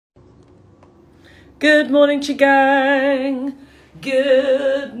Good morning, Qigong.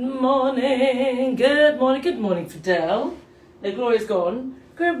 Good morning. Good morning. Good morning, Fidel. No, Gloria's gone.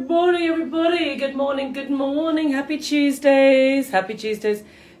 Good morning, everybody. Good morning. Good morning. Happy Tuesdays. Happy Tuesdays.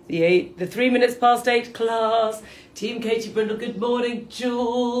 The 3 minutes past 8 class. Team Katie Brindle. Good morning,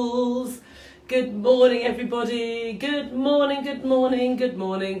 Jules. Good morning, everybody. Good morning. Good morning. Good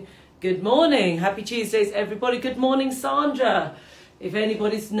morning. Good morning. Happy Tuesdays, everybody. Good morning, Sandra. If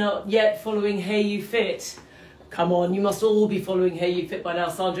anybody's not yet following Hey You Fit, come on, you must all be following Hey You Fit by now.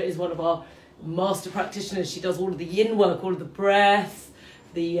 Sandra is one of our master practitioners. She does all of the yin work, all of the breath,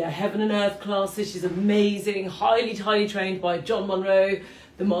 the heaven and earth classes. She's amazing, highly trained by John Monroe,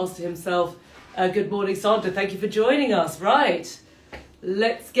 the master himself. Good morning, Sandra. Thank you for joining us. Right,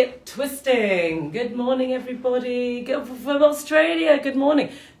 let's get twisting. Good morning, everybody. From Australia, good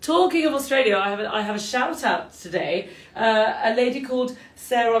morning. Talking of Australia, I have a shout out today. A lady called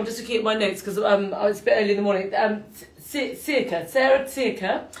Sarah. I'm just looking at my notes because it's a bit early in the morning. Sarah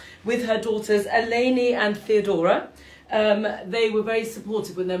Tsirka, with her daughters Eleni and Theodora. They were very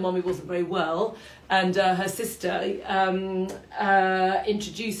supportive when their mummy wasn't very well, and her sister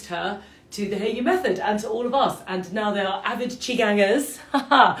introduced her to the Hey You method and to all of us, and now they are avid Qigongers.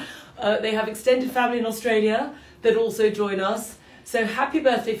 They have extended family in Australia that also join us. So happy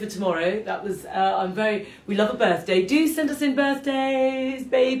birthday for tomorrow. That was we love a birthday. Do send us in birthdays,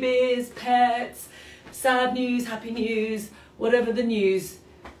 babies, pets, sad news, happy news, whatever the news.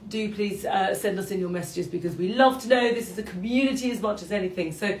 Do please send us in your messages, because we love to know. This is a community as much as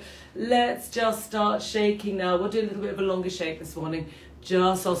anything. So let's just start shaking now. We'll do a little bit of a longer shake this morning.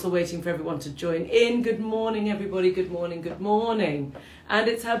 Just also waiting for everyone to join in. Good morning, everybody. Good morning, good morning. And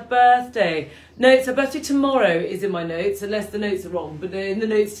it's her birthday. No, it's her birthday tomorrow is in my notes, unless the notes are wrong, but they're in the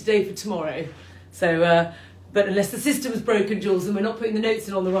notes today for tomorrow. So, but unless the system is broken, Jules, and we're not putting the notes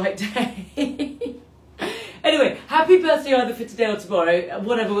in on the right day. Anyway, happy birthday either for today or tomorrow.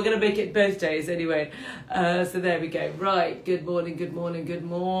 Whatever, we're going to make it both days anyway. So there we go. Right, good morning, good morning, good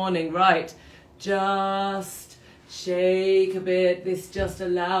morning. Right, just shake a bit. This just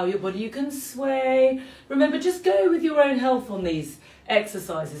allow your body. You can sway. Remember, just go with your own health on these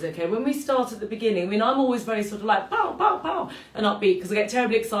exercises, okay? When we start at the beginning, I mean, I'm always very sort of like pow, pow, pow, and upbeat, because I get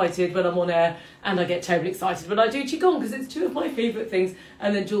terribly excited when I'm on air, and I get terribly excited when I do Qigong, because it's two of my favourite things.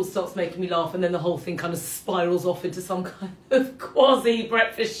 And then Jules starts making me laugh, and then the whole thing kind of spirals off into some kind of quasi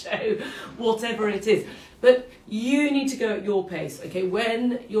breakfast show, whatever it is. But you need to go at your pace, okay?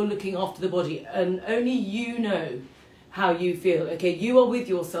 When you're looking after the body, and only you know how you feel, okay? You are with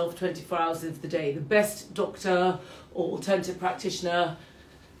yourself 24 hours of the day. The best doctor or alternative practitioner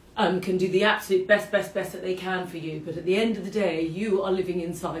can do the absolute best that they can for you. But at the end of the day, you are living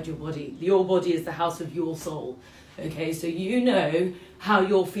inside your body. Your body is the house of your soul, okay? So you know how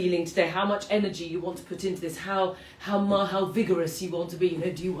you're feeling today, how much energy you want to put into this, how vigorous you want to be. You know,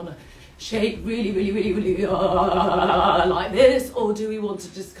 do you want to shake really like this, or do we want to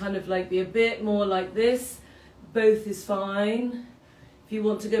just kind of like be a bit more like this? Both is fine. If you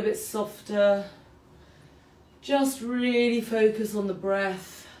want to go a bit softer, just really focus on the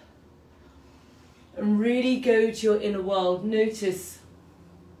breath and really go to your inner world. Notice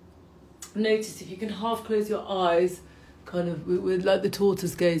if you can half close your eyes, kind of with like the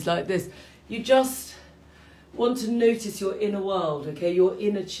tortoise gaze like this. You just want to notice your inner world, okay, your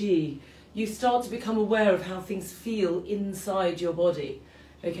inner chi. You start to become aware of how things feel inside your body,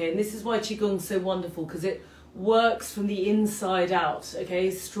 okay? And this is why Qigong's so wonderful, because it works from the inside out, okay?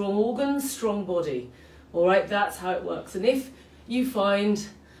 Strong organs, strong body, all right? That's how it works. And if you find,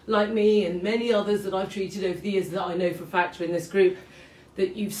 like me and many others that I've treated over the years that I know for a fact are in this group,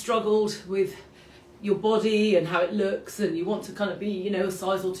 that you've struggled with your body and how it looks, and you want to kind of be, you know, a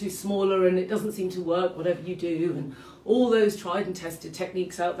size or two smaller, and it doesn't seem to work, whatever you do, and all those tried and tested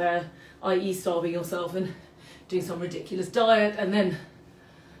techniques out there, i.e. starving yourself and doing some ridiculous diet, and then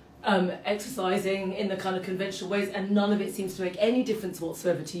exercising in the kind of conventional ways, and none of it seems to make any difference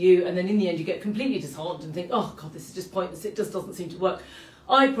whatsoever to you, and then in the end you get completely disheartened and think, oh god, this is just pointless, it just doesn't seem to work.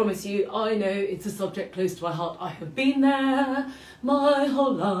 I promise you, I know it's a subject close to my heart. I have been there my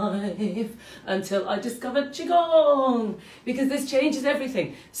whole life until I discovered Qigong, because this changes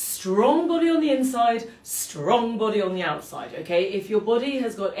everything. Strong body on the inside, strong body on the outside, okay? If your body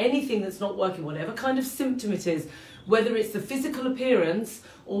has got anything that's not working, whatever kind of symptom it is, whether it's the physical appearance,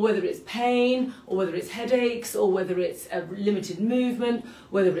 or whether it's pain, or whether it's headaches, or whether it's a limited movement,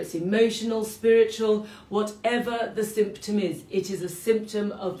 whether it's emotional, spiritual, whatever the symptom is, it is a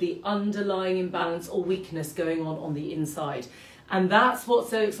symptom of the underlying imbalance or weakness going on the inside. And that's what's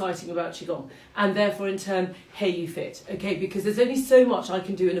so exciting about Qigong. And therefore, in turn, Hey You Fit, okay? Because there's only so much I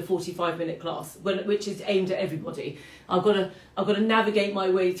can do in a 45-minute class, which is aimed at everybody. I've got to navigate my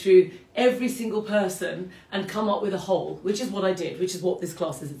way through every single person and come up with a whole, which is what I did, which is what this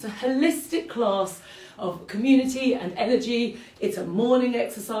class is. It's a holistic class of community and energy. It's a morning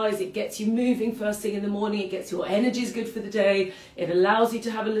exercise. It gets you moving first thing in the morning. It gets your energies good for the day. It allows you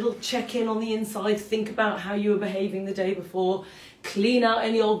to have a little check-in on the inside. Think about how you were behaving the day before. Clean out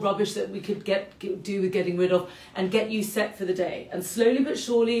any old rubbish that we could do with getting rid of, and get you set for the day. And slowly but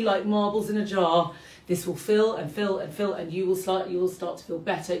surely, like marbles in a jar, this will fill and fill and fill, and you will start to feel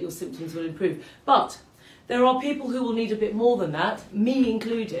better. Your symptoms will improve. But there are people who will need a bit more than that, me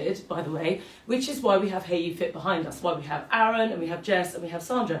included, by the way, which is why we have Hey You Fit behind us, why we have Aaron and we have Jess and we have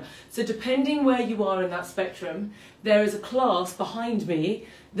Sandra. So depending where you are in that spectrum, there is a class behind me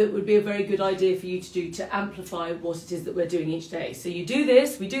that would be a very good idea for you to do to amplify what it is that we're doing each day. So you do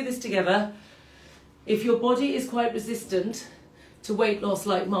this, we do this together. If your body is quite resistant to weight loss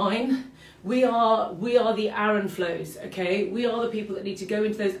like mine, we are the Aaron flows, okay? We are the people that need to go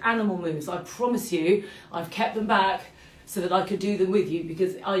into those animal moves. I promise you, I've kept them back so that I could do them with you,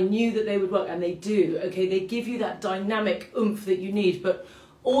 because I knew that they would work, and they do, okay? They give you that dynamic oomph that you need, but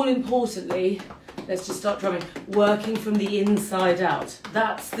all importantly, let's just start drumming, working from the inside out.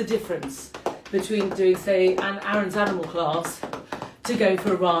 That's the difference between doing, say, an Aaron's animal class to going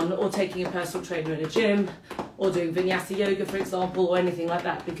for a run, or taking a personal trainer in a gym, or doing vinyasa yoga, for example, or anything like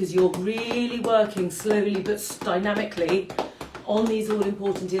that, because you're really working slowly but dynamically on these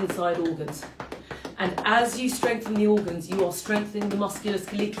all-important inside organs. And as you strengthen the organs, you are strengthening the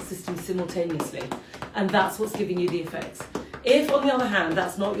musculoskeletal system simultaneously. And that's what's giving you the effects. If, on the other hand,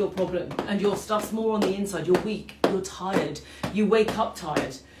 that's not your problem, and your stuff's more on the inside, you're weak, you're tired, you wake up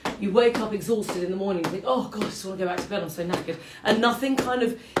tired, you wake up exhausted in the morning, you think, oh God, I just want to go back to bed, I'm so knackered. And nothing kind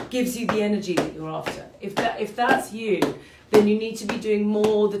of gives you the energy that you're after. If that's you, then you need to be doing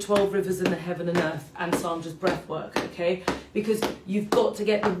more the 12 rivers and the heaven and earth and Sandra's breath work, okay? Because you've got to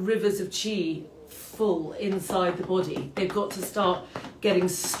get the rivers of chi full inside the body. They've got to start getting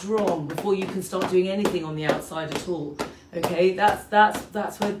strong before you can start doing anything on the outside at all. Okay,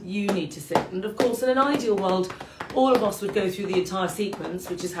 that's where you need to sit. And of course, in an ideal world, all of us would go through the entire sequence,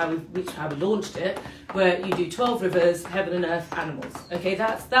 which is how we launched it, where you do 12 rivers, heaven and earth, animals. Okay,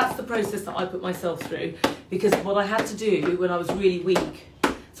 that's the process that I put myself through, because what I had to do when I was really weak,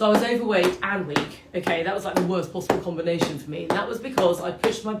 so I was overweight and weak. Okay, that was like the worst possible combination for me. And that was because I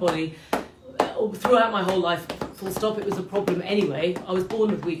pushed my body throughout my whole life, full stop. It was a problem anyway. I was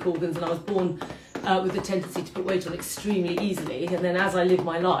born with weak organs, and I was born with a tendency to put weight on extremely easily. And then as I lived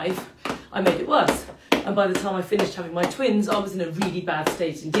my life, I made it worse. And by the time I finished having my twins, I was in a really bad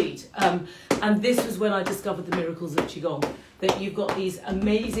state indeed. And this was when I discovered the miracles of Qigong, that you've got these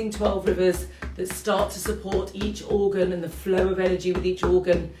amazing 12 rivers that start to support each organ and the flow of energy with each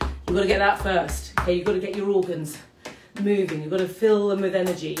organ. You've got to get that first. Okay, you've got to get your organs moving. You've got to fill them with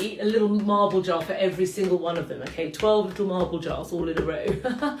energy. Eat a little marble jar for every single one of them. Okay, 12 little marble jars all in a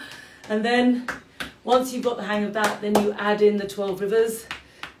row. And then once you've got the hang of that, then you add in the 12 rivers.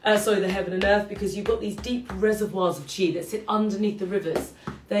 The heaven and earth, because you've got these deep reservoirs of chi that sit underneath the rivers.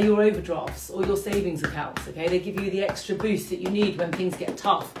 They're your overdrafts or your savings accounts, okay? They give you the extra boost that you need when things get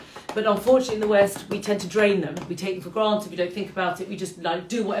tough. But unfortunately in the West, we tend to drain them. We take them for granted, we don't think about it, we just like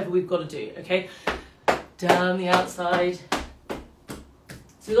do whatever we've got to do, okay? Down the outside.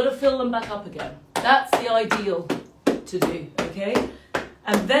 So you've got to fill them back up again. That's the ideal to do, okay?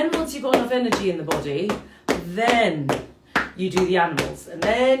 And then once you've got enough energy in the body, then you do the animals, and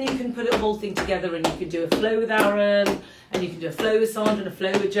then you can put the whole thing together, and you can do a flow with Aaron, and you can do a flow with Sandra and a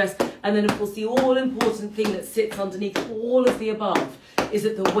flow with Jess. And then of course the all-important thing that sits underneath all of the above is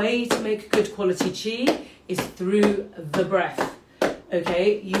that the way to make good quality chi is through the breath.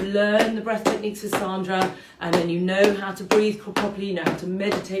 Okay, you learn the breath techniques with Sandra, and then you know how to breathe properly, you know how to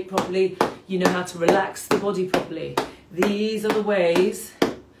meditate properly, you know how to relax the body properly. These are the ways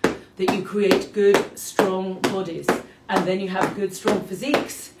that you create good, strong bodies. And then you have good, strong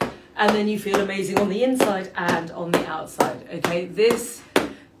physiques, and then you feel amazing on the inside and on the outside, okay? This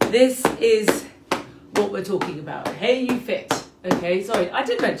is what we're talking about. Hey, you fit, okay? Sorry, I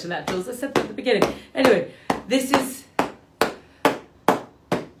did mention that, Jules. I said that at the beginning. Anyway, this is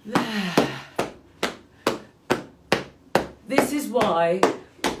why,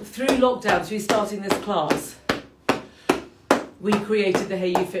 through lockdown, through starting this class, we created the Hey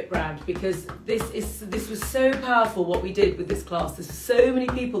You Fit brand, because this was so powerful what we did with this class. There's so many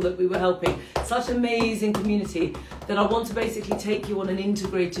people that we were helping, such an amazing community, that I want to basically take you on an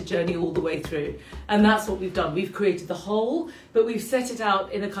integrated journey all the way through. And that's what we've done. We've created the whole, but we've set it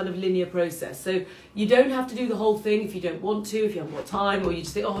out in a kind of linear process. So you don't have to do the whole thing if you don't want to, if you haven't got time, or you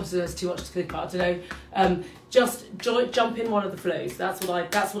just think, oh, there's too much to think about, I don't know. Just jump in one of the flows. That's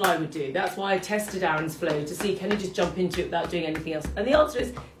what I would do. That's why I tested Aaron's flow to see, can he just jump into it without doing anything else? And the answer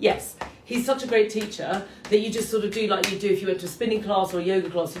is yes. He's such a great teacher that you just sort of do like you do if you went to a spinning class or a yoga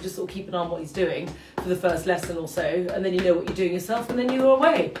class. You just sort of keep an eye on what he's doing for the first lesson or so, and then you know what you're doing yourself, and then you're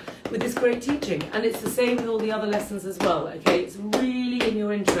away with this great teaching. And it's the same with all the other lessons as well, okay? It's really in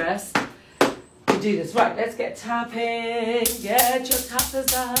your interest to do this. Right, let's get tapping. Get your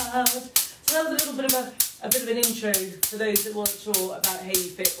tappers out. So that was a little bit of an intro for those that weren't sure about Hey You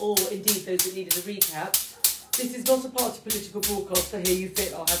Fit, or indeed those that needed a recap. This is not a party political broadcast for Hey You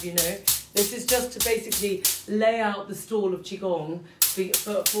Fit, I'll have you know. This is just to basically lay out the stall of Qigong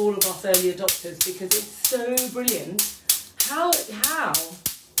for all of us early adopters, because it's so brilliant. How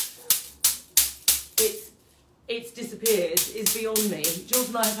it's disappeared is beyond me. Jules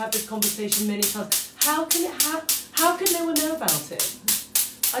and I have had this conversation many times. How can no one know about it?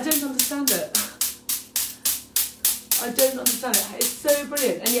 I don't understand it. I don't understand it. It's so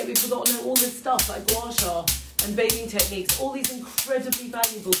brilliant, and yet we've forgotten all this stuff like gua sha and bathing techniques, all these incredibly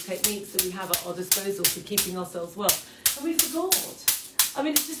valuable techniques that we have at our disposal for keeping ourselves well, and we forgot. I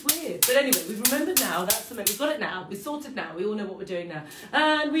mean, it's just weird. But anyway, we've remembered now. That's the we've got it now. We've sorted now. We all know what we're doing now,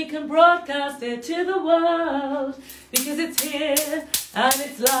 and we can broadcast it to the world because it's here and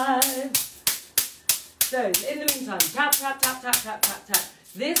it's live. So in the meantime, tap tap tap tap tap tap tap.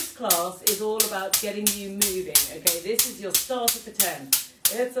 This class is all about getting you moving, okay? This is your starter for 10.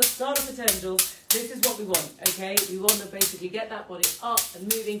 It's a starter for 10, Jules. This is what we want, okay? We want to basically get that body up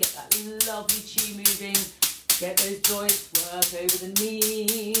and moving, get that lovely chi moving, get those joints, work over the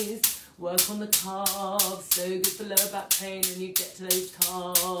knees, work on the calves. So good for lower back pain when you get to those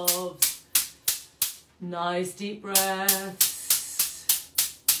calves. Nice deep breaths.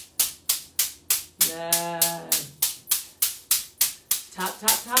 Yeah. Tap,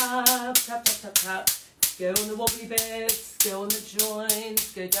 tap, tap, tap, tap, tap, tap. Go on the wobbly bits, go on the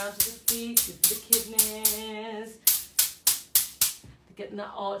joints, go down to the feet, go to the kidneys. Getting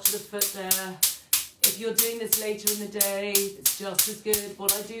that arch of the foot there. If you're doing this later in the day, it's just as good.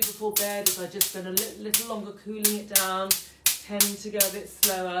 What I do before bed is I just spend a little longer cooling it down, tend to go a bit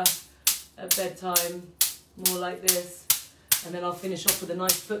slower at bedtime, more like this. And then I'll finish off with a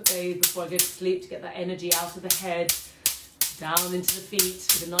nice foot bathe before I go to sleep to get that energy out of the head, down into the feet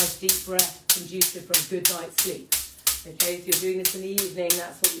with a nice deep breath, conducive for a good night's sleep. Okay, if you're doing this in the evening,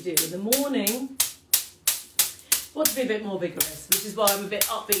 that's what we do. In the morning, I want to be a bit more vigorous, which is why I'm a bit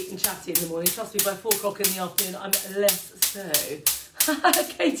upbeat and chatty in the morning. Trust me, by 4 o'clock in the afternoon, I'm less so.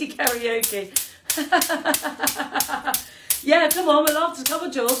 Katie karaoke. Yeah, come on, we'll have to come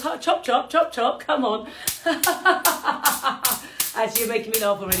on, Jules. Chop, chop, chop, chop, come on. Actually, you're making me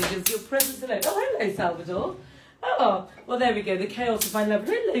laugh already, Jules. Your presence alone. Oh, hello, Salvador. Oh, well, there we go. The chaos of my love.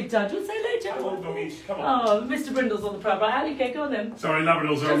 Hello, Dad. You'll say hello, Dad. Come on, doggies. Come on. Oh, Mr. Brindle's on the program. Right, Ali, okay, go on then. Sorry,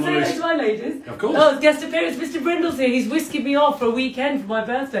 Labradors are on the Say list. hello to my ladies. Of course. Oh, guest appearance. Mr. Brindle's here. He's whisking me off for a weekend for my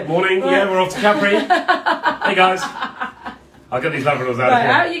birthday. Morning. Right. Yeah, we're off to Capri. Hey, guys. I'll get these Labradors out Right, of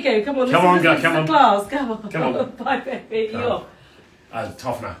here. out you go. Come on. Come on, this is come on. the class. Come on. Come on. Bye, baby. You off.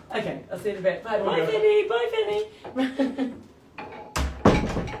 Tough now. Okay, I'll see you in a bit. Bye, Bye, Finny. Bye, Finny.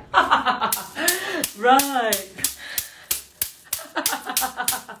 Right.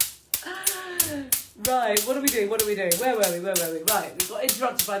 Right, what are we doing? What are we doing? Where were we? Right, we got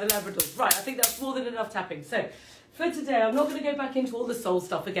interrupted by the Labradors. Right, I think that's more than enough tapping. So, for today, I'm not going to go back into all the soul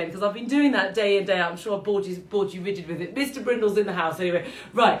stuff again because I've been doing that day in, day out. I'm sure I've bored you rigid with it. Mr. Brindle's in the house anyway.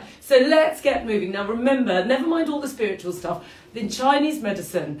 Right, so let's get moving. Now remember, never mind all the spiritual stuff. In Chinese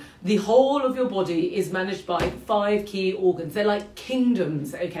medicine, the whole of your body is managed by 5 key organs. They're like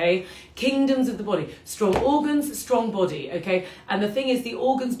kingdoms, okay? Kingdoms of the body. Strong organs, strong body, okay? And the thing is, the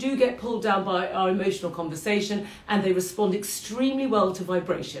organs do get pulled down by our emotional conversation and they respond extremely well to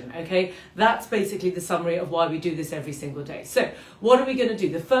vibration, okay? That's basically the summary of why we do this every single day. So, what are we going to do?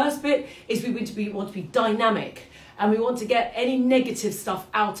 The first bit is we want to be dynamic. And we want to get any negative stuff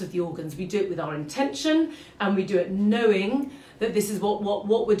out of the organs. We do it with our intention and we do it knowing that this is what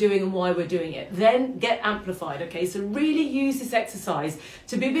we're doing and why we're doing it. Then get amplified, okay? So really use this exercise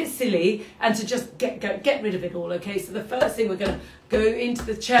to be a bit silly and to just get rid of it all, okay? So the first thing, we're going to go into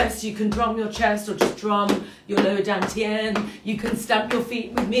the chest. You can drum your chest or just drum your lower dantian. You can stamp your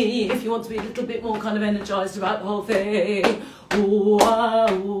feet with me if you want to be a little bit more kind of energized about the whole thing. ooh,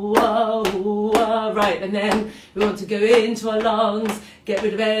 ah, ooh, ah, ooh, ah. Right, and then we want to go into our lungs, get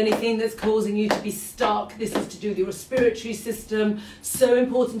rid of anything that's causing you to be stuck. This is to do with your respiratory system. So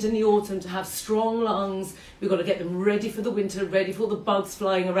important in the autumn to have strong lungs. We've got to get them ready for the winter, ready for all the bugs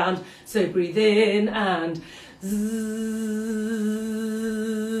flying around. So breathe in and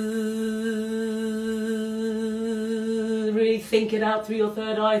really think it out through your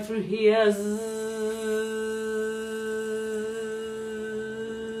third eye, through here.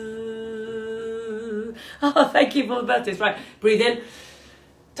 Oh, thank you for the birthdays. Right, breathe in.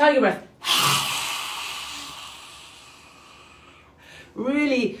 Tiger breath.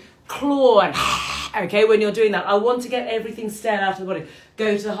 Really claw and okay, when you're doing that, I want to get everything stared out of the body.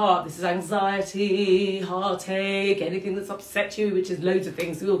 Go to the heart. This is anxiety, heartache, anything that's upset you, which is loads of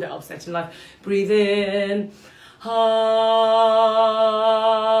things. We all get upset in life. Breathe in.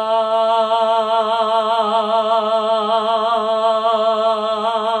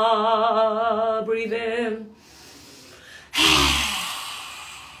 Breathe in.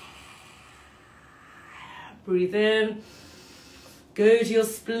 Breathe in. Go to your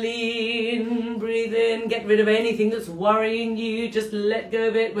spleen, breathe in, get rid of anything that's worrying you, just let go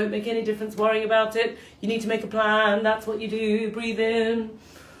of it, won't make any difference worrying about it. You need to make a plan, that's what you do, breathe in.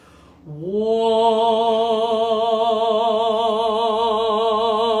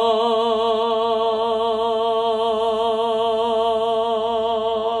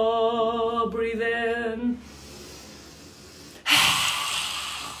 Breathe in.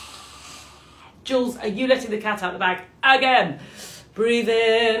 Jules, are you letting the cat out the bag again? Breathe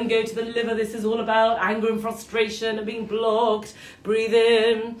in, go to the liver. This is all about anger and frustration and being blocked. Breathe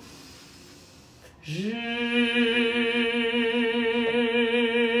in.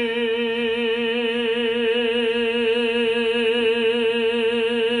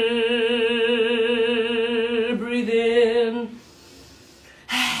 Breathe in.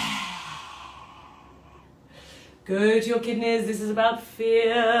 Go to your kidneys. This is about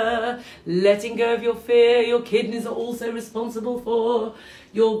fear. Letting go of your fear. Your kidneys are also responsible for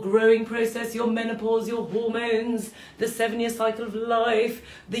your growing process, your menopause, your hormones, the 7-year cycle of life,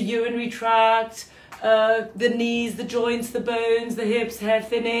 the urinary tract, the knees, the joints, the bones, the hips, hair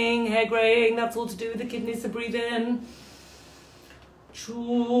thinning, hair greying. That's all to do with the kidneys. So breathe in.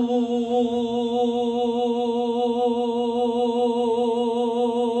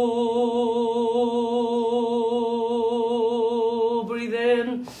 Breathe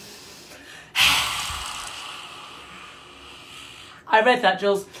in. I read that,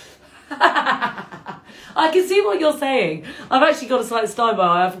 Jules. I can see what you're saying. I've actually got a slight stymie.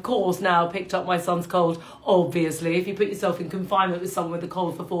 I've, of course, now picked up my son's cold. Obviously, if you put yourself in confinement with someone with a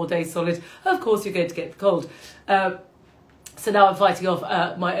cold for 4 days solid, of course you're going to get the cold. So now I'm fighting off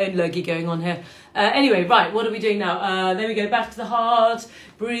my own lurgy going on here. Anyway, right, what are we doing now? There we go, back to the heart.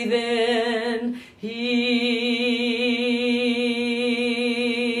 Breathe in.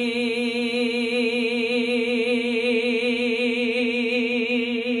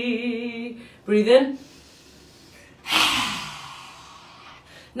 Breathe in.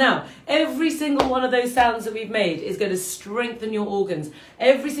 Now, every single one of those sounds that we've made is going to strengthen your organs.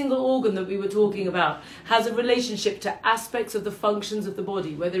 Every single organ that we were talking about has a relationship to aspects of the functions of the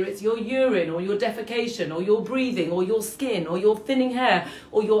body, whether it's your urine or your defecation or your breathing or your skin or your thinning hair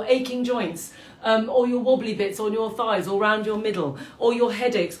or your aching joints, or your wobbly bits on your thighs or around your middle, or your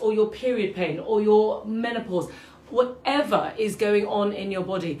headaches or your period pain or your menopause. Whatever is going on in your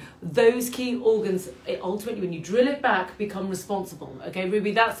body, those key organs, ultimately, when you drill it back, become responsible. Okay,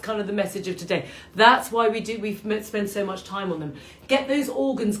 Ruby, that's kind of the message of today. That's why we spend so much time on them. Get those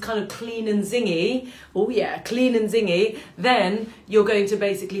organs kind of clean and zingy. Oh yeah, clean and zingy. Then you're going to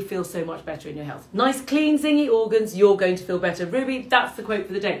basically feel so much better in your health. Nice, clean, zingy organs, you're going to feel better. Ruby, that's the quote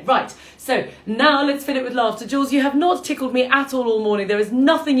for the day. Right, so now let's fill it with laughter. Jules, you have not tickled me at all morning. There is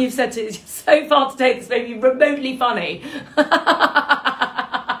nothing you've said so far today that's made me remotely funny.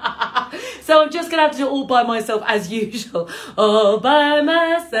 So I'm just gonna have to do it all by myself as usual. All by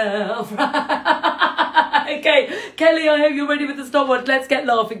myself. Okay, Kelly, I hope you're ready with the stopwatch. Let's get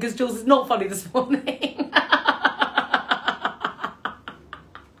laughing because Jules is not funny this morning.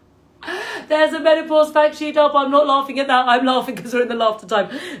 There's a menopause fact sheet up. I'm not laughing at that. I'm laughing because we're in the laughter time.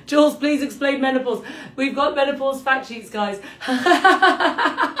 Jules, please explain menopause. We've got menopause fact sheets, guys.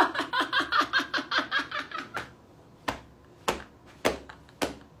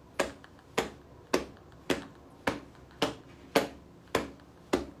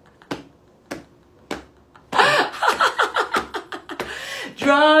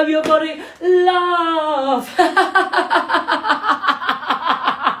 Drive your body, laugh.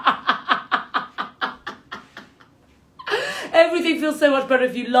 so much better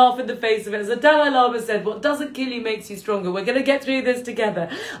if you laugh in the face of it. As the Dalai Lama said, what doesn't kill you makes you stronger. We're going to get through this together.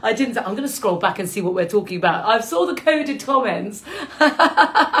 I'm going to scroll back and see what we're talking about. I saw the coded comments.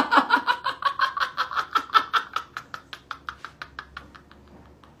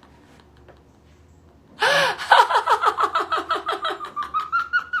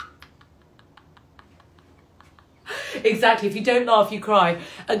 Exactly. If you don't laugh, you cry.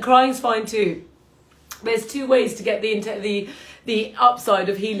 And crying's fine too. There's two ways to get the upside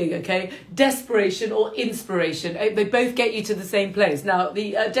of healing, okay? Desperation or inspiration. They both get you to the same place. Now,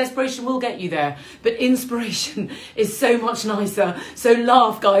 the desperation will get you there, but inspiration is so much nicer. So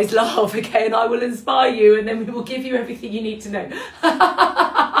laugh, guys, laugh, okay? And I will inspire you, and then we will give you everything you need to know.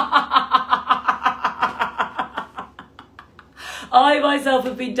 I myself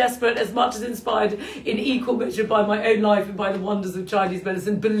have been desperate as much as inspired in equal measure by my own life and by the wonders of Chinese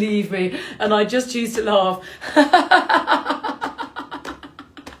medicine, believe me, and I just choose to laugh.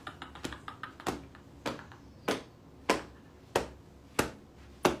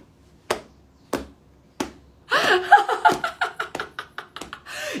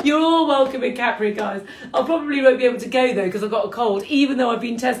 You're all welcome in Capri, guys. I probably won't be able to go though because I've got a cold, even though I've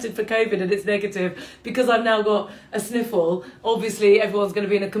been tested for COVID and it's negative. Because I've now got a sniffle, obviously everyone's going to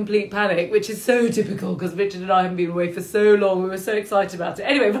be in a complete panic, which is so typical because Richard and I haven't been away for so long. We were so excited about it.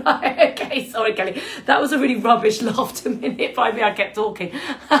 Anyway, right, okay, sorry, Kelly. That was a really rubbish laughter minute by me. I kept talking.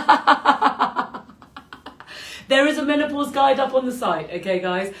 There is a menopause guide up on the site, okay,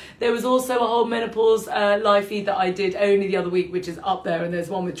 guys? There was also a whole menopause live feed that I did only the other week, which is up there, and there's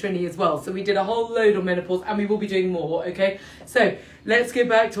one with Trini as well. So we did a whole load on menopause, and we will be doing more, okay? So let's get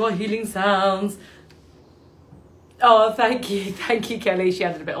back to our healing sounds. Oh, thank you, Kelly. She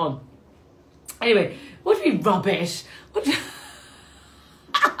added a bit on. Anyway, what do you mean rubbish? What do you...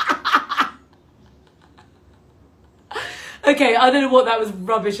 Okay, I don't know what that was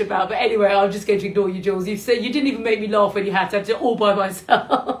rubbish about, but anyway, I'm just going to ignore you, Jules. You said you didn't even make me laugh when you had to. I did it all by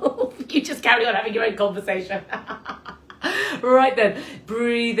myself. You just carry on having your own conversation. Right then,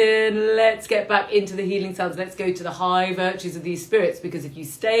 breathe in. Let's get back into the healing sounds. Let's go to the high virtues of these spirits, because if you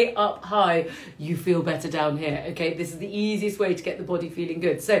stay up high, you feel better down here. Okay, this is the easiest way to get the body feeling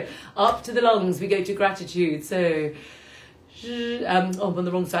good. So up to the lungs, we go to gratitude. So, I'm on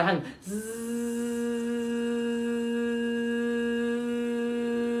the wrong side. Hang on.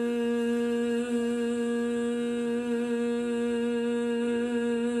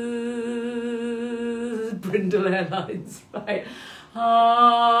 Brindle Airlines, right?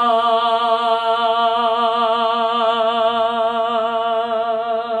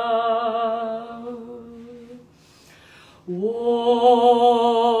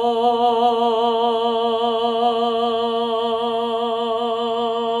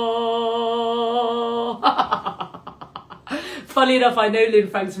 Funny enough, I know Lynn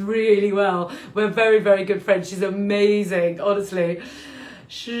Franks really well. We're very, very good friends. She's amazing, honestly.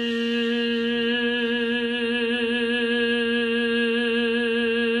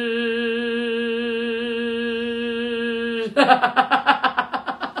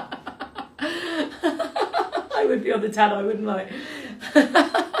 I would be on the tannoy, wouldn't I?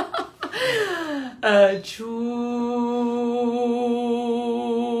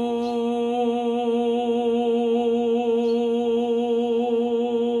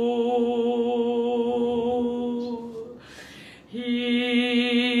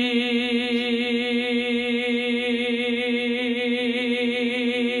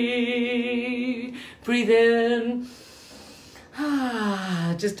 Breathe in.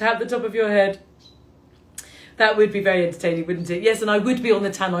 Just tap the top of your head. That would be very entertaining, wouldn't it? Yes, and I would be on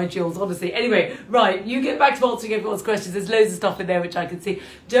the tannoy, Jules, honestly. Anyway, right, you get back to answering everyone's questions. There's loads of stuff in there which I can see.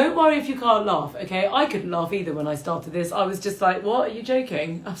 Don't worry if you can't laugh, okay? I couldn't laugh either when I started this. I was just like, what? Are you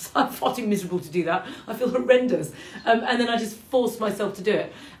joking? I'm far too miserable to do that. I feel horrendous. And then I just forced myself to do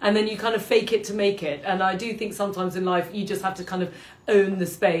it. And then you kind of fake it to make it. And I do think sometimes in life you just have to kind of own the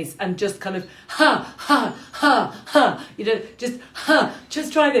space and just kind of you know,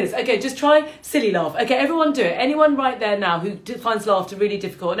 just try this. Okay, just try silly laugh. Okay, everyone do it. Anyone right there now who finds laughter really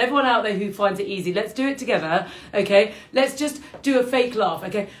difficult, and everyone out there who finds it easy, let's do it together. Okay, let's just do a fake laugh.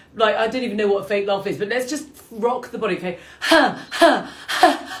 Okay, like I don't even know what a fake laugh is, but let's just rock the body. Okay,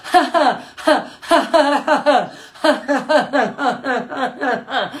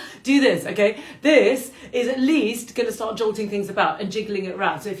 do this, okay? This is at least going to start jolting things about and jiggling it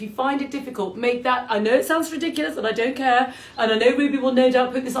around. So if you find it difficult, make that. I know it sounds ridiculous and I don't care. And I know Ruby will no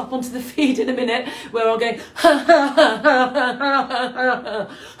doubt put this up onto the feed in a minute where I'll go,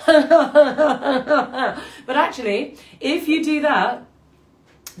 but actually, if you do that,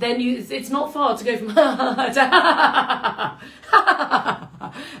 then it's not far to go from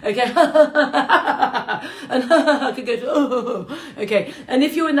okay, and I could go to okay. And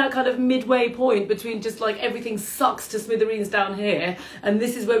if you're in that kind of midway point between just like everything sucks to smithereens down here, and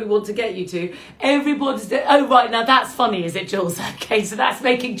this is where we want to get you to, everybody's oh right, now that's funny, is it, Jules? Okay, so that's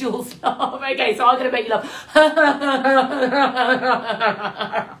making Jules laugh. Okay, so I'm going to make you laugh.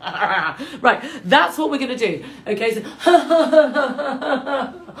 Right, that's what we're going to do. Okay, so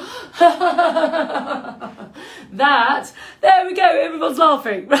that, there we go, everyone's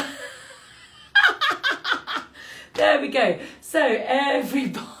laughing. There we go. So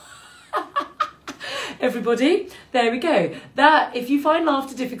everybody, there we go. That, if you find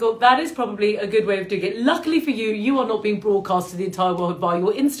laughter difficult, that is probably a good way of doing it. Luckily for you, you are not being broadcast to the entire world by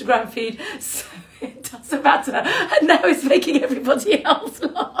your Instagram feed, so it doesn't matter. And now it's making everybody else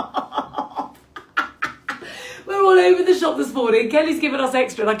laugh. We're all over the shop this morning. Kelly's given us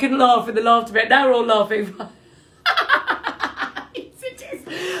extra, and I couldn't laugh with the laughter bit. Now we're all laughing. Yes, it is.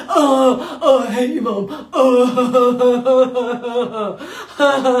 Oh, I hate you, Mum. Oh.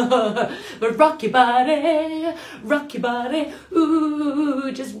 But rock your body,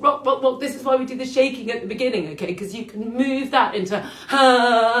 ooh, just rock, rock, rock. This is why we do the shaking at the beginning, okay? Because you can move that into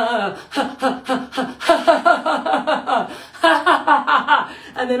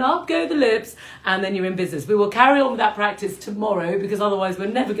and then up go the lips, and then you're in business. We will carry on with that practice tomorrow, because otherwise we're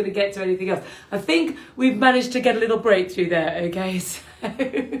never going to get to anything else. I think we've managed to get a little breakthrough there, okay? So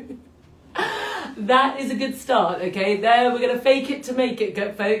that is a good start, okay? There, we're going to fake it to make it,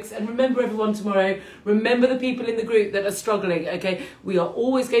 folks. And remember, everyone, tomorrow, remember the people in the group that are struggling, okay? We are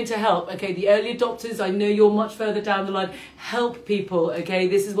always going to help, okay? The early adopters, I know you're much further down the line. Help people, okay?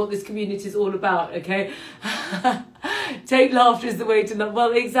 This is what this community is all about, okay? Take laughter is the way to love.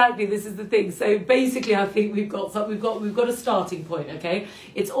 Well, exactly, this is the thing. So basically, I think we've got a starting point, okay?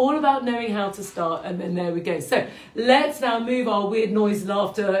 It's all about knowing how to start, and then there we go. So let's now move our weird noise,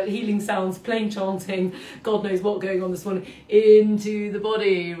 laughter, healing sounds, plain chanting, God knows what going on this morning, into the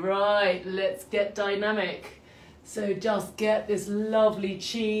body. Right, let's get dynamic. So just get this lovely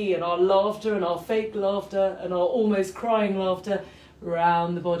chi and our laughter and our fake laughter and our almost crying laughter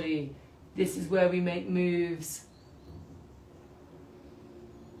around the body. This is where we make moves.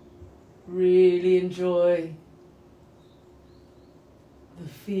 Really enjoy the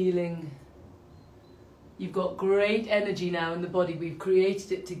feeling. You've got great energy now in the body. We've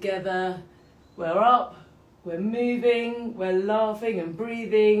created it together. We're up, we're moving, we're laughing and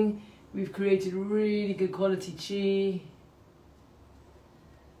breathing. We've created really good quality chi.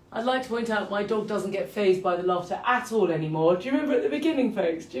 I'd like to point out my dog doesn't get fazed by the laughter at all anymore. Do you remember at the beginning,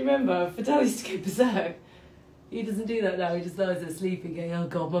 folks? Do you remember? Fidel used to go berserk. He doesn't do that now. He just lies there sleeping, going, oh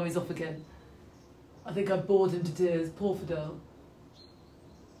God, Mummy's off again. I think I've bored him to tears. Poor Fidel.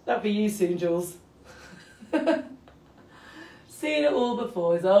 That'll be you soon, Jules. Seen it all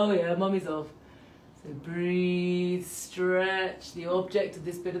before. It's, oh yeah, Mummy's off. So breathe, stretch. The object of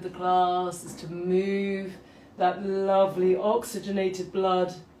this bit of the class is to move that lovely oxygenated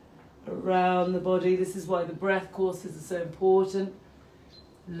blood around the body. This is why the breath courses are so important.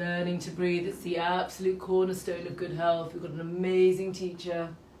 Learning to breathe, it's the absolute cornerstone of good health. We've got an amazing teacher.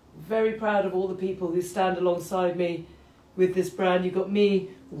 Very proud of all the people who stand alongside me with this brand. You've got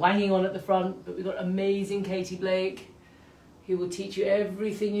me wanging on at the front, but we've got amazing Katie Blake, who will teach you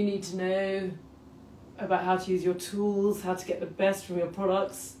everything you need to know about how to use your tools, how to get the best from your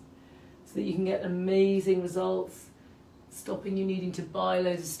products so that you can get amazing results, stopping you needing to buy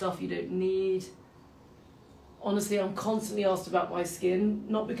loads of stuff you don't need. Honestly, I'm constantly asked about my skin,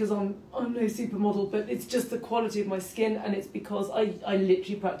 not because I'm no supermodel, but it's just the quality of my skin, and it's because I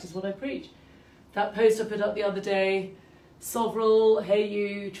literally practice what I preach. That post I put up the other day, Sovereign, Hey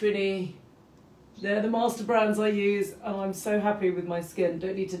You, Trini, they're the master brands I use, and I'm so happy with my skin.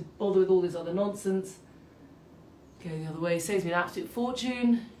 Don't need to bother with all this other nonsense. Go the other way, saves me an absolute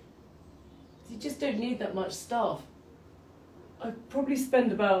fortune. You just don't need that much stuff. I probably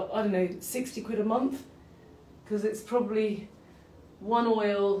spend about, I don't know, 60 quid a month, because it's probably one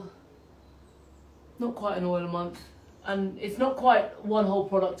oil, not quite an oil a month, and it's not quite one whole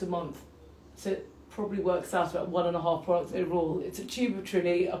product a month, so it probably works out about 1.5 products overall. It's a tube of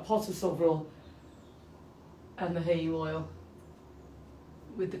Trini, a pot of Sovereign, and the Hey You oil,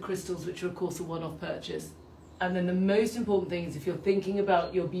 with the crystals, which are of course a one-off purchase. And then the most important thing is, if you're thinking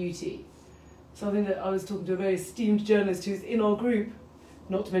about your beauty, something that I was talking to a very esteemed journalist who's in our group,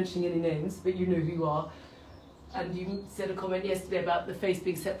 not mentioning any names, but you know who you are, and you said a comment yesterday about the face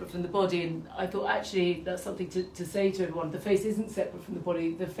being separate from the body, and I thought actually that's something to say to everyone. The face isn't separate from the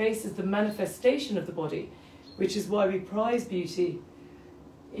body. The face is the manifestation of the body, which is why we prize beauty.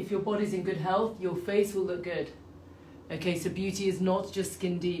 If your body's in good health, your face will look good. Okay, so beauty is not just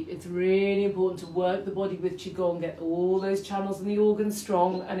skin deep. It's really important to work the body with Qigong, get all those channels and the organs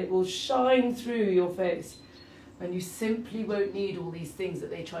strong, and it will shine through your face. And you simply won't need all these things that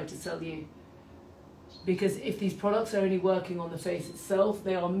they try to sell you. Because if these products are only working on the face itself,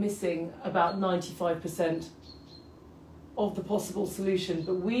 they are missing about 95% of the possible solution.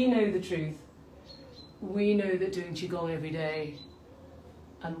 But we know the truth. We know that doing Qigong every day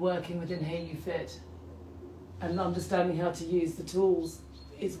and working within Hey You Fit and understanding how to use the tools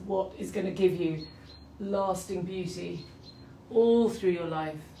is what is going to give you lasting beauty all through your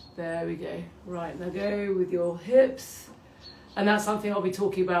life. There we go. Right, now go with your hips. And that's something I'll be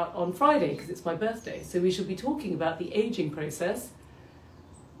talking about on Friday because it's my birthday. So we shall be talking about the aging process.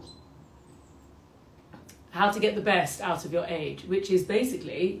 How to get the best out of your age, which is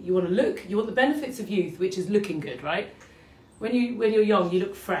basically, you want the benefits of youth, which is looking good, right? When you're young, you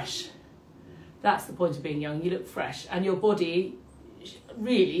look fresh. That's the point of being young, you look fresh. And your body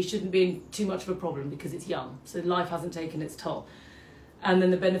really shouldn't be in too much of a problem because it's young. So life hasn't taken its toll. And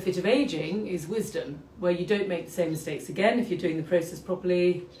then the benefit of aging is wisdom, where you don't make the same mistakes again if you're doing the process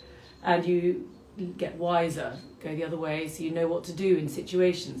properly, and you get wiser, go the other way, so you know what to do in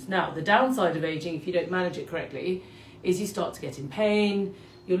situations. Now, the downside of aging, if you don't manage it correctly, is you start to get in pain,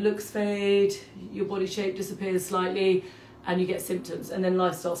 your looks fade, your body shape disappears slightly, and you get symptoms, and then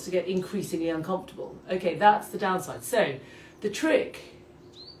life starts to get increasingly uncomfortable. Okay, that's the downside. So the trick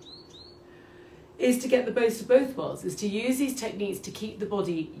is to get the best of both worlds, is to use these techniques to keep the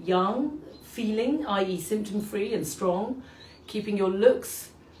body young, feeling, i.e. symptom-free and strong, keeping your looks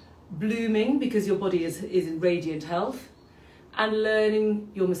blooming because your body is in radiant health, and learning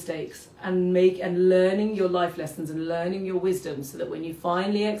your mistakes and learning your life lessons and learning your wisdom, so that when you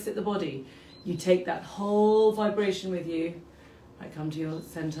finally exit the body, you take that whole vibration with you. I come to your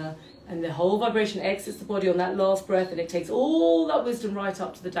center, and the whole vibration exits the body on that last breath, and it takes all that wisdom right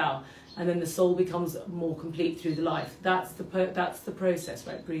up to the Tao. And then the soul becomes more complete through the life. That's the process,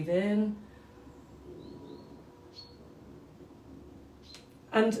 right? Breathe in.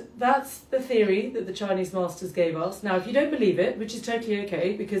 And that's the theory that the Chinese masters gave us. Now, if you don't believe it, which is totally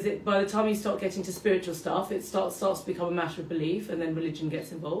okay, because by the time you start getting to spiritual stuff, it starts to become a matter of belief, and then religion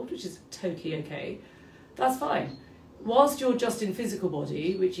gets involved, which is totally okay. That's fine. Whilst you're just in physical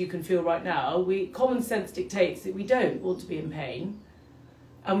body, which you can feel right now, common sense dictates that we don't want to be in pain.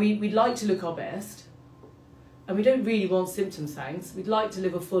 And we'd like to look our best, and we don't really want symptoms, thanks. We'd like to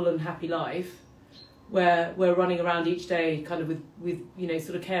live a full and happy life where we're running around each day kind of with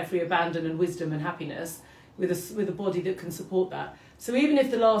sort of carefree abandon and wisdom and happiness, with a body that can support that. So even if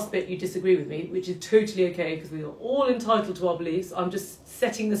the last bit you disagree with me, which is totally okay because we are all entitled to our beliefs, I'm just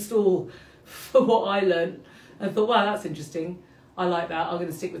setting the stall for what I learned and thought, wow, that's interesting. I like that. I'm going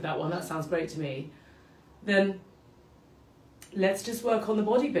to stick with that one. That sounds great to me. Then let's just work on the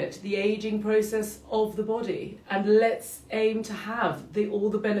body bit, the aging process of the body, and let's aim to have all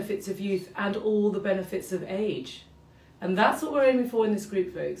the benefits of youth and all the benefits of age. And that's what we're aiming for in this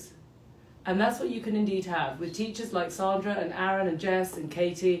group, folks. And that's what you can indeed have with teachers like Sandra and Aaron and Jess and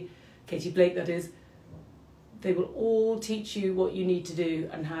Katie Blake, that is. They will all teach you what you need to do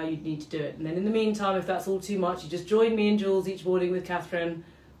and how you need to do it. And then in the meantime, if that's all too much, you just join me and Jules each morning with Catherine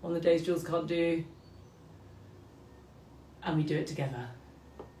on the days Jules can't do, and we do it together.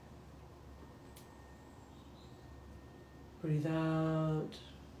 Breathe out.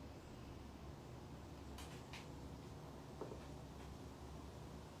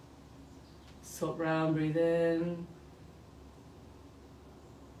 Swap round, breathe in.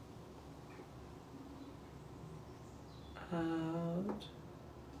 Out.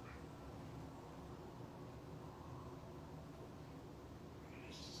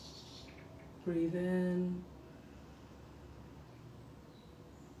 Breathe in.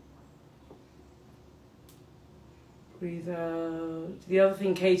 Breathe out. The other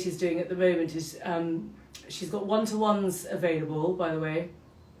thing Katie's doing at the moment is she's got one-to-ones available, by the way,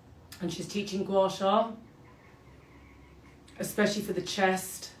 and she's teaching gua sha, especially for the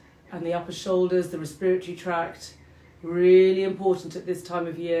chest and the upper shoulders, the respiratory tract. Really important at this time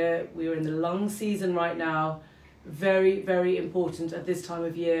of year. We're in the lung season right now. Very, very important at this time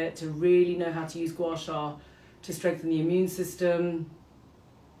of year to really know how to use gua sha to strengthen the immune system,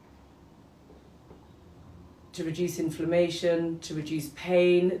 to reduce inflammation, to reduce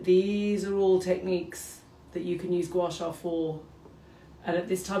pain. These are all techniques that you can use gua sha for. And at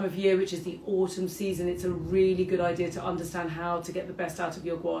this time of year, which is the autumn season, it's a really good idea to understand how to get the best out of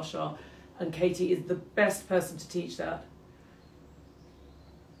your gua sha. And Katie is the best person to teach that.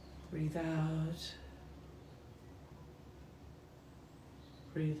 Breathe out.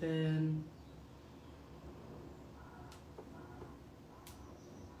 Breathe in.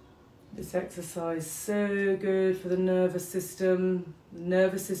 This exercise is so good for the nervous system. The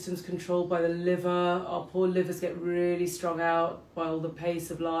nervous system's controlled by the liver. Our poor livers get really strung out by all the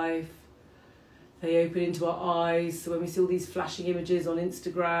pace of life. They open into our eyes. So when we see all these flashing images on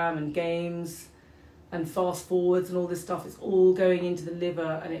Instagram and games and fast forwards and all this stuff, it's all going into the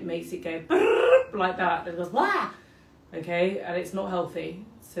liver and it makes it go like that. And it goes, wah! Okay, and it's not healthy.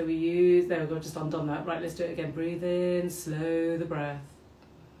 So we use, there we go, just undone that. Right, let's do it again. Breathe in, slow the breath.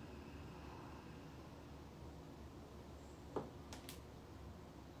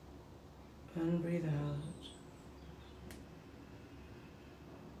 And breathe out.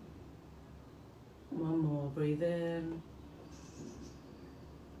 One more, breathe in.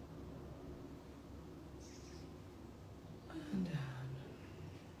 And down.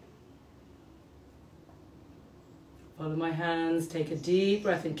 Follow my hands, take a deep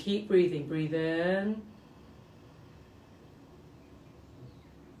breath and keep breathing. Breathe in.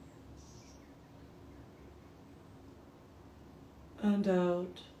 And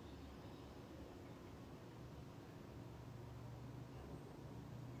out.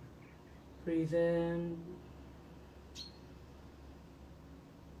 Breathe in.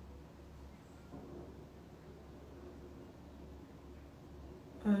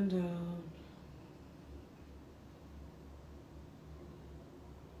 And out.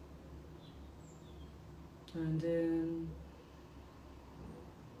 And in.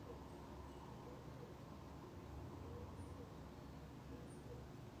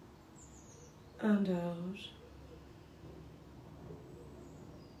 And out.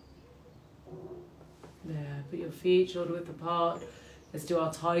 There, put your feet shoulder width apart. Let's do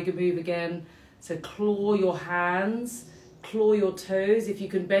our tiger move again. So claw your hands, claw your toes. If you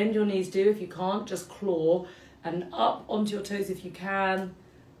can bend your knees, do. If you can't, just claw. And up onto your toes if you can.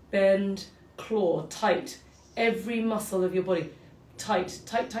 Bend, claw, tight. Every muscle of your body. Tight,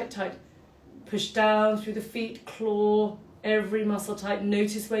 tight, tight, tight. Push down through the feet, claw. Every muscle tight.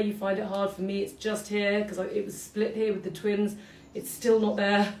 Notice where you find it hard. For me, it's just here because it was split here with the twins. It's still not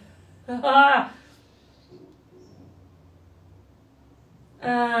there.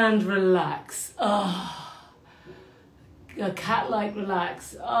 And relax. Ah, a cat-like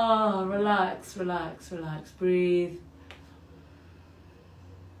relax. Ah, relax, relax, relax. Breathe.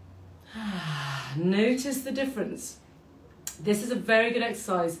 Notice the difference. This is a very good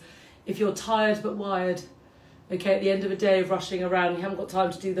exercise if you're tired but wired. Okay, at the end of a day of rushing around, you haven't got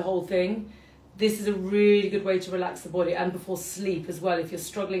time to do the whole thing. This is a really good way to relax the body, and before sleep as well. If you're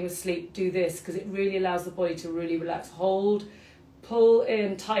struggling with sleep, do this because it really allows the body to really relax. Hold. Pull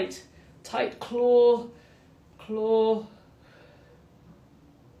in, tight, tight, claw, claw,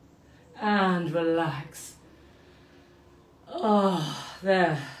 and relax. Oh,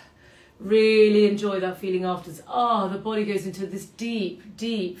 there. Really enjoy that feeling afterwards. Oh, the body goes into this deep,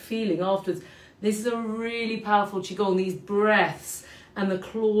 deep feeling afterwards. This is a really powerful Qigong, these breaths and the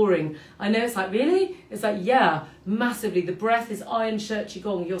clawing. I know it's like, really? It's like, yeah, massively. The breath is iron shirt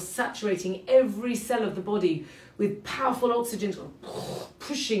Qigong. You're saturating every cell of the body with powerful oxygen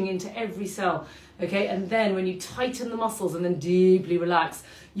pushing into every cell, okay? And then when you tighten the muscles and then deeply relax,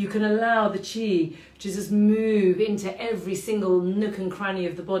 you can allow the qi to just move into every single nook and cranny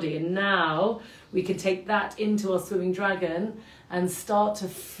of the body. And now we can take that into our swimming dragon and start to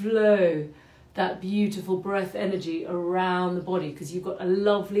flow that beautiful breath energy around the body, because you've got a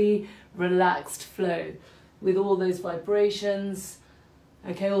lovely, relaxed flow with all those vibrations,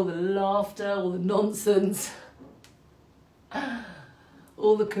 okay? All the laughter, all the nonsense,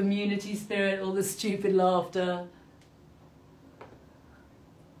 all the community spirit, all the stupid laughter.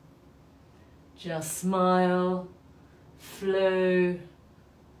 Just smile, flow,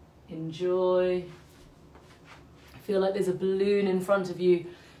 enjoy. Feel like there's a balloon in front of you.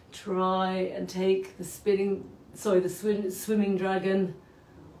 Try and take the swimming dragon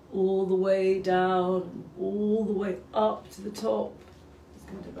all the way down, all the way up to the top. Just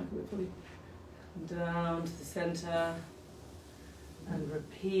going to do it back a bit for you. Down to the centre. And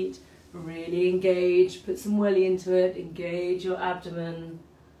repeat. Really engage. Put some welly into it. Engage your abdomen.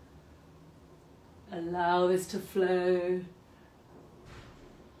 Allow this to flow.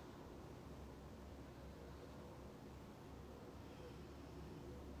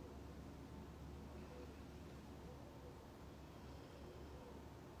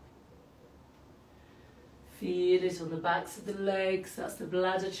 Feel it on the backs of the legs. That's the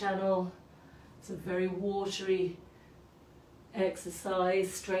bladder channel. It's a very watery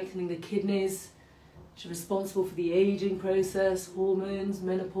exercise, strengthening the kidneys, which are responsible for the aging process, hormones,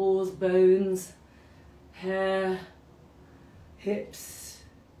 menopause, bones, hair, hips,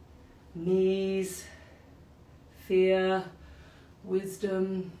 knees, fear,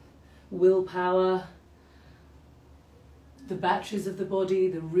 wisdom, willpower, the batteries of the body,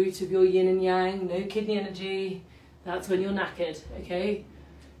 the root of your yin and yang, no kidney energy. That's when you're knackered, okay?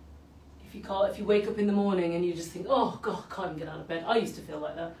 If you wake up in the morning and you just think, oh God, I can't even get out of bed. I used to feel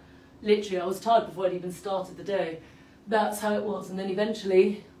like that. Literally, I was tired before I'd even started the day. That's how it was. And then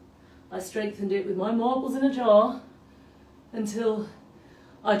eventually, I strengthened it with my marbles in a jar until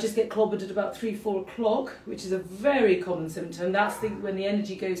I just get clobbered at about 3, 4 o'clock, which is a very common symptom. That's when the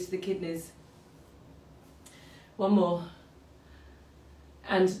energy goes to the kidneys. One more.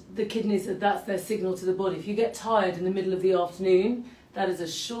 And the kidneys, that's their signal to the body. If you get tired in the middle of the afternoon, that is a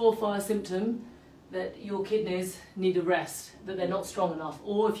surefire symptom that your kidneys need a rest, that they're not strong enough.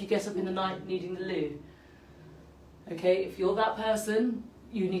 Or if you get up in the night needing the loo. Okay, if you're that person,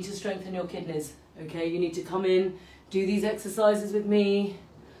 you need to strengthen your kidneys. Okay, you need to come in, do these exercises with me,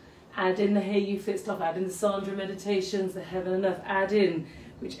 add in the Hey You Fit stuff, add in the Sandra meditations, the Heaven and Earth, add in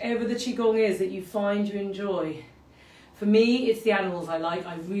whichever the Qigong is that you find you enjoy. For me, it's the animals I like.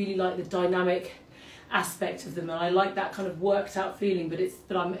 I really like the dynamic aspect of them, and I like that kind of worked out feeling, but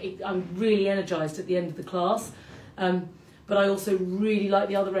I'm really energized at the end of the class. But I also really like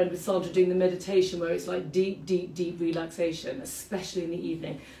the other end with Sandra doing the meditation, where it's like deep, deep, deep relaxation, especially in the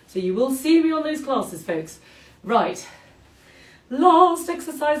evening. So you will see me on those classes, folks. Right. Last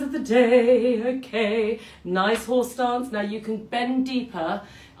exercise of the day. Okay. Nice horse stance. Now you can bend deeper.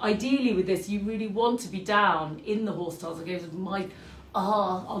 Ideally with this, you really want to be down in the horse stance. Okay, so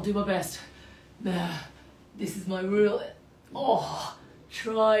I'll do my best. This is my real,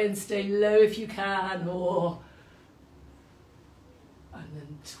 try and stay low if you can, and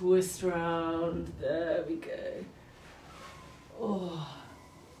then twist around, there we go.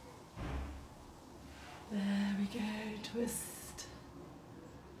 There we go, twist.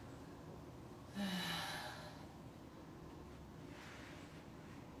 There,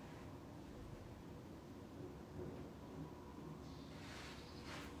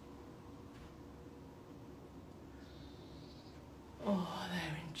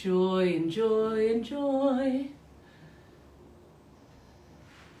 enjoy, enjoy, enjoy.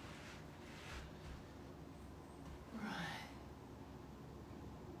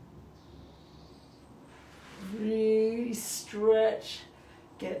 Really stretch,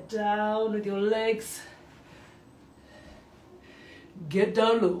 get down with your legs, get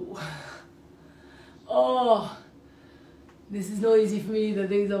down low. This is not easy for me either.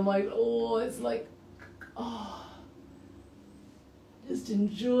 These are my, it's like, just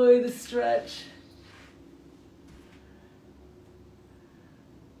enjoy the stretch.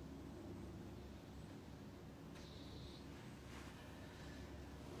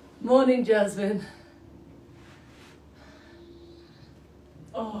 Morning, Jasmine.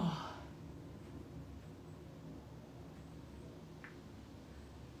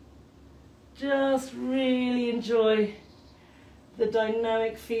 Just really enjoy the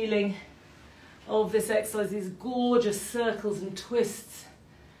dynamic feeling of this exercise, these gorgeous circles and twists,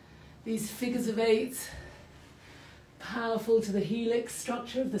 these figures of 8, powerful to the helix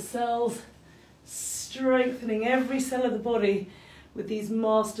structure of the cells, strengthening every cell of the body with these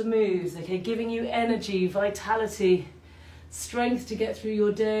master moves, okay, giving you energy, vitality, strength to get through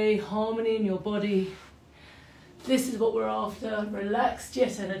your day, harmony in your body. This is what we're after, relaxed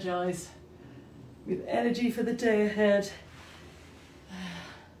yet energized, with energy for the day ahead.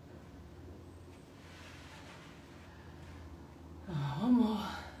 One more.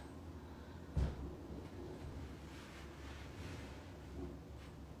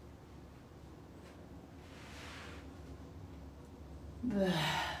 There.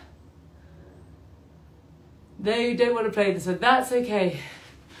 No, you don't want to play this one. That's okay.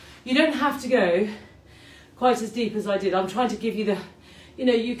 You don't have to go quite as deep as I did. I'm trying to give you the,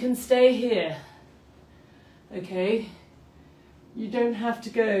 you can stay here. Okay? You don't have to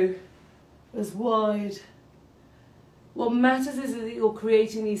go as wide. What matters is that you're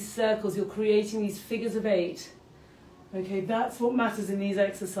creating these circles, you're creating these figures of 8. Okay, that's what matters in these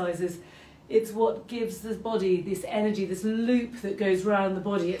exercises. It's what gives the body this energy, this loop that goes round the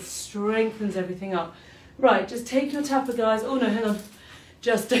body. It strengthens everything up. Right, just take your tapper, guys. Oh no, hang on.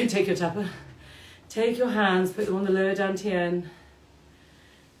 Just don't take your tapper. Take your hands, put them on the lower dantian.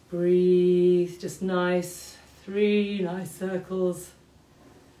 Breathe, just nice. 3 nice circles.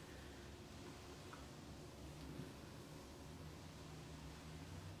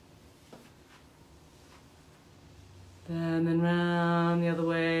 And then round the other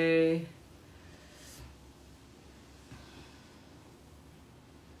way.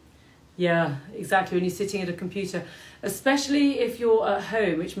 Yeah, exactly. When you're sitting at a computer, especially if you're at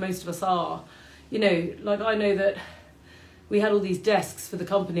home, which most of us are, you know, like I know that we had all these desks for the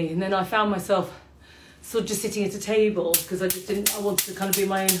company, and then I found myself sort of just sitting at a table because I wanted to kind of be in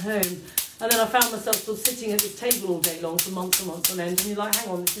my own home. And then I found myself sort of sitting at this table all day long for months and months on end, and you're like, hang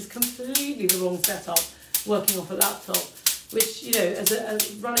on, this is completely the wrong setup, working off a laptop, which, you know,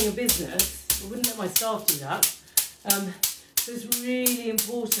 as running a business, I wouldn't let my staff do that. So it's really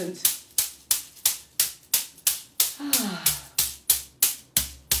important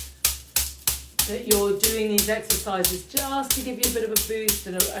that you're doing these exercises just to give you a bit of a boost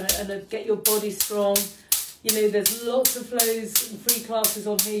and get your body strong. You know, there's lots of flows and free classes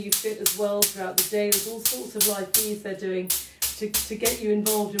on Here You Fit as well throughout the day. There's all sorts of live feeds they're doing to get you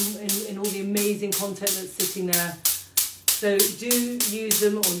involved in all the amazing content that's sitting there. So do use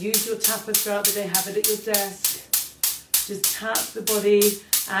them, or use your tappers throughout the day. Have it at your desk. Just tap the body,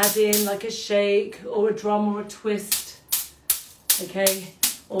 add in like a shake or a drum or a twist. Okay?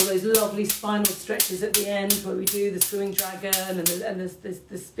 All those lovely spinal stretches at the end where we do the swimming dragon and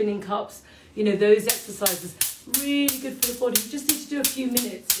the spinning cups. You know, those exercises, really good for the body. You just need to do a few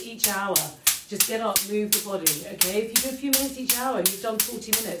minutes each hour. Just get up, move the body, okay? If you do a few minutes each hour, you've done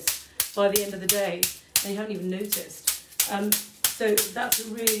 40 minutes by the end of the day, and you haven't even noticed. So that's a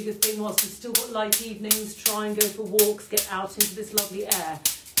really good thing. Whilst we've still got light evenings, try and go for walks, get out into this lovely air,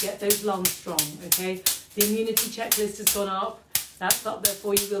 get those lungs strong, okay? The immunity checklist has gone up. That's up there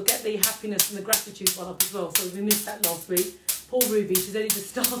for you. We'll get the happiness and the gratitude one up as well. So we missed that last week. Poor Ruby, she's only just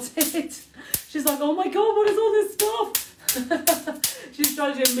started. She's like, oh my God, what is all this stuff? She's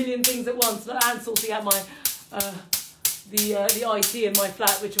trying to do a million things at once and sorting out my the IT in my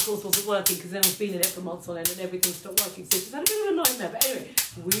flat, which of course wasn't working because then I've been in it for months on end and everything stopped working. So she's had a bit of a nightmare. But anyway,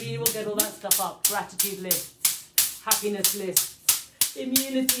 we will get all that stuff up. Gratitude lists, happiness lists,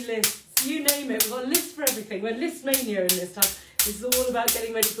 immunity lists, you name it. We've got a list for everything. We're list mania in this time. This is all about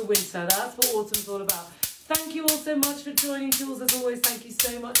getting ready for winter. That's what autumn's all about. Thank you all so much for joining, Jules. As always, thank you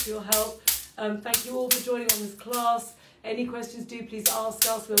so much for your help. Thank you all for joining on this class. Any questions, do please ask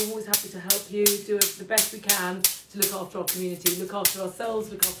us. We're always happy to help you, do the best we can to look after our community, look after ourselves,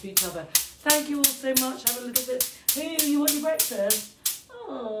 look after each other. Thank you all so much. Have a little bit. Here, you want your breakfast?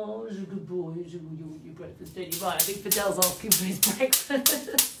 Oh, you're a good boy. You want your breakfast, don't you? Right, I think Fidel's asking for his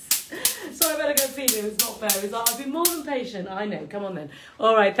breakfast. Sorry, I better go feed him. It's not fair. He's like, I've been more than patient. I know. Come on then.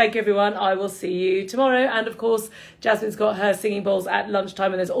 All right. Thank you, everyone. I will see you tomorrow. And of course, Jasmine's got her singing bowls at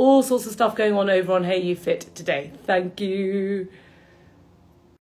lunchtime. And there's all sorts of stuff going on over on Hey You Fit today. Thank you.